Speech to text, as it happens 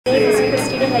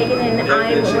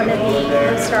I'm one of the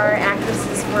co-star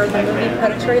actresses for the movie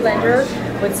Predatory Lender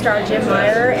with star Jim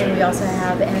Meyer, and we also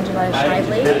have Angela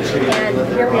Shively. And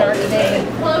here we are today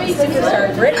with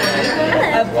superstar Brittany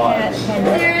of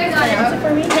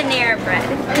Panera Bread.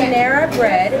 Panera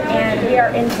Bread, and we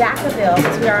are in Vacaville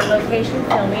because we are on location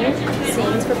filming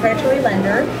scenes for Predatory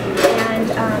Lender. And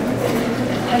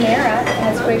Panera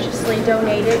has graciously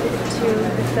donated to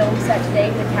the film set today,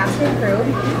 the cast and crew.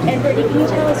 And Brittany, can you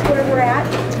tell us where we're at?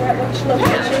 We're at which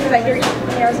location? Because I hear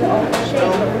Panera's in all the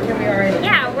shades, but here we are.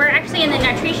 Yeah, we're actually in the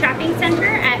Nutry Shopping Center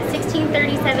at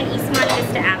 1637 East Monte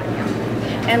Vista Avenue.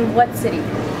 And what city?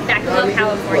 Vacaville,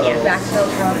 California.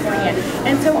 Vacaville, California.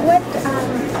 And so what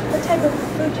type of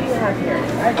food do you have here?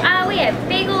 We have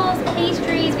bagels,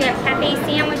 pastries, we have cafe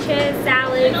sandwiches,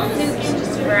 salads, soups,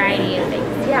 just a variety of things.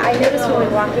 Yeah, I noticed when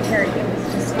we walked in here, it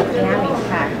was just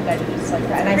jam-packed veggies like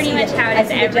that. And Pretty much how it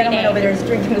is every day. I see the gentleman over there is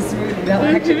drinking the smoothie. That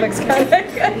one actually looks kind of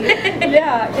good.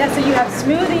 Yeah, so you have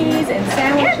smoothies and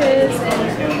sandwiches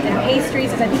and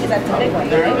pastries, because I think that's a big one,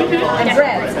 right? And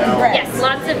breads. Yes,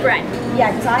 lots of bread.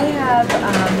 Yeah, because I have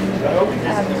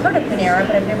heard of Panera,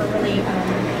 but I've never really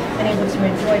been able to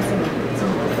enjoy some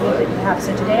food that you have.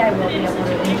 So today I will be able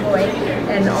to enjoy,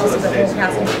 and also the whole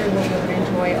cast and crew will be able to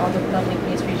enjoy all the lovely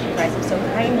pastries you guys have so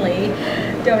kindly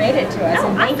donated to us. Oh,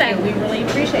 and thank you. We really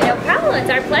appreciate it. No problem. It's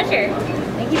our pleasure.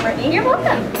 Thank you, Brittany. You're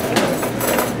welcome.